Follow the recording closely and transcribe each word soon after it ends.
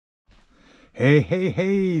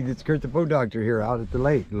Hey, it's Kurt the Boat Doctor here out at the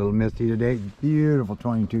lake. A little misty today. Beautiful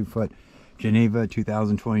 22-foot Geneva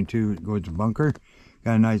 2022 goes bunker.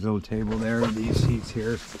 Got a nice little table there. These seats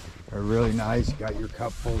here are really nice. You got your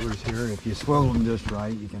cup holders here. If you swivel them just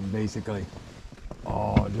right, you can basically,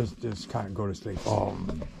 just kind of go to sleep. Or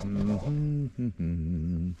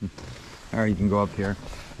you can go up here.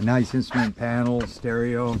 A nice instrument panel,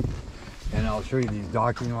 stereo, and I'll show you these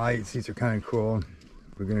docking lights. These are kind of cool.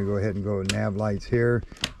 We're going to go ahead and go nav lights here,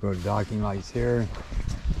 go to docking lights here,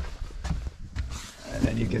 and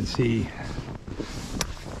then you can see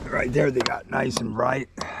right there they got nice and bright.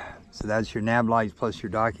 So that's your nav lights plus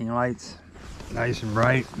your docking lights, nice and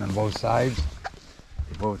bright on both sides.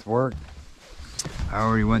 They both work. I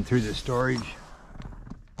already went through the storage,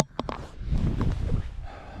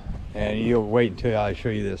 and you'll wait until I show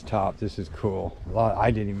you this top. This is cool.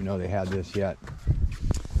 I didn't even know they had this yet.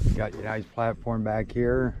 You got your nice platform back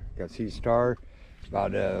here. You got Sea Star,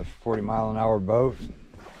 about a 40-mile-an-hour boat.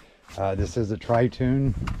 This is a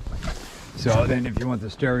tri-tune. So then if you want the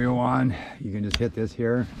stereo on, you can just hit this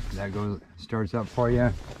here. That starts up for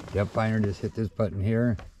you. The up finder, just hit this button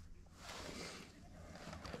here.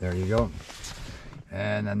 There you go.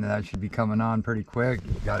 And then that should be coming on pretty quick.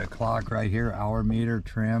 You got a clock right here, hour meter,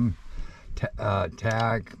 trim,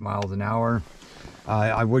 tack, miles an hour.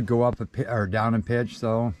 I would go up or down in pitch,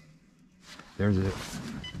 so there's it.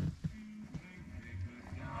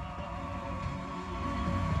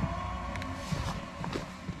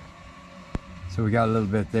 So we got a little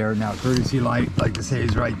bit there. Now courtesy light, like to say,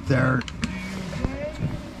 is right there.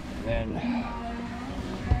 And then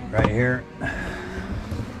right here,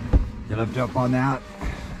 you lift up on that,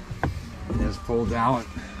 and this folds out,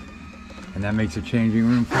 and that makes a changing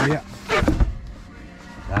room for you.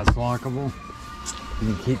 That's lockable.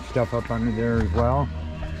 You can keep stuff up under there as well.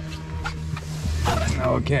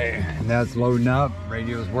 Okay, and that's loading up.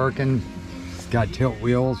 Radio's working. It's got tilt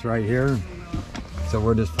wheels right here. So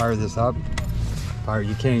we'll just fire this up.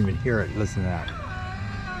 You can't even hear it. Listen to that.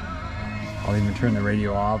 I'll even turn the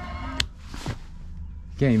radio off.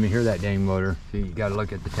 You can't even hear that dang motor. So you got to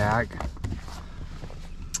look at the tack,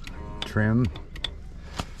 trim,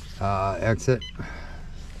 exit,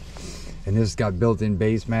 and this has got built-in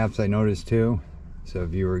base maps, I noticed too. So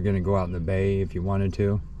if you were going to go out in the bay, if you wanted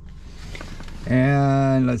to.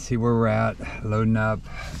 And let's see where we're at. Loading up.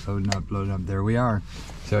 There we are.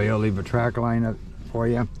 So you'll leave a track line up for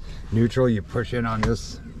you. Neutral, you push in on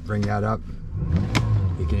this, bring that up.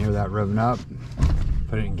 You can hear that revving up.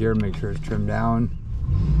 Put it in gear, make sure it's trimmed down.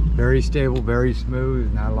 Very stable, very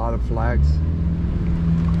smooth, not a lot of flex.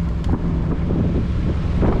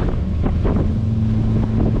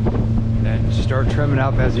 Then start trimming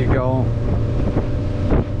up as you go.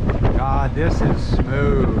 God, this is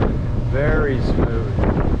smooth, very smooth.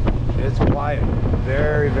 It's quiet,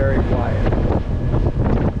 very, very quiet.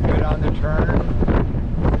 Good on the turn,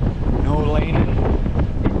 no laning.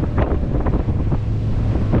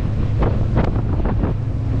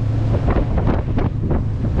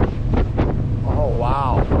 Oh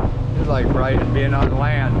wow, it's like right as being on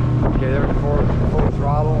land. Okay, there's full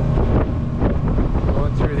throttle.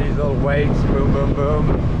 Going through these little wakes, boom, boom, boom.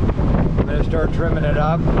 I'm gonna start trimming it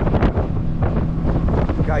up.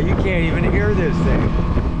 God, you can't even hear this thing.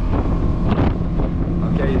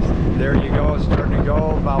 Okay, there you go, it's starting to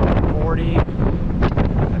go about 40,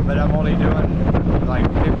 but I'm only doing like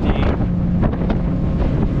 50.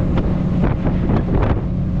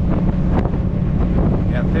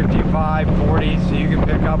 Yeah, 55, 40, so you can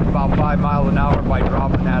pick up about 5 miles an hour by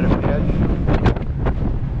dropping that a pitch.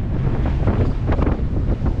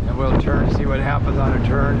 And we'll turn, see what happens on a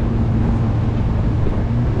turn.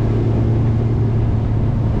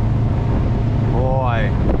 Boy,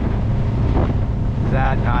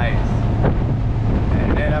 that nice.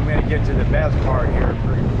 And then I'm going to get to the best part here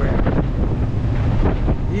pretty quick.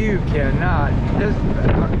 You cannot, this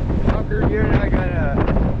fucker, you're not gonna,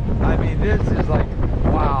 I mean, this is like,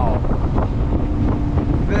 wow.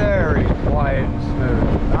 Very quiet and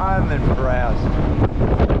smooth. I'm impressed.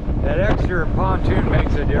 That extra pontoon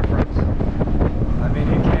makes a difference. I mean,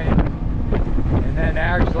 you can't, and then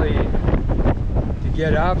actually, to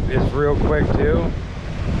get up is real quick too.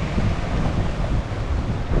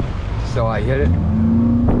 So I hit it.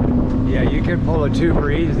 Yeah, you can pull a tuber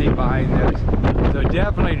easy behind this. So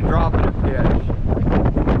definitely drop it a pitch.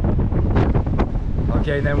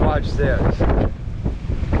 Okay, then watch this. I'm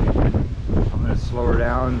gonna slow her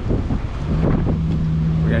down.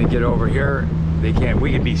 We're gonna get over here.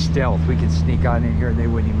 We could be stealth. We could sneak on in here and they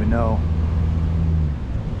wouldn't even know.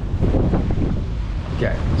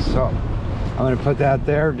 Okay, so I'm gonna put that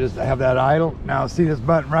there, just have that idle. Now see this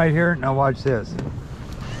button right here? Now watch this.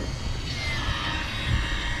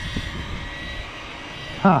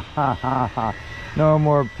 Ha ha ha ha. No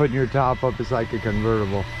more putting your top up, it's like a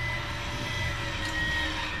convertible.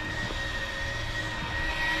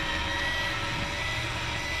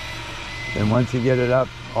 And once you get it up,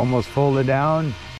 almost folded down,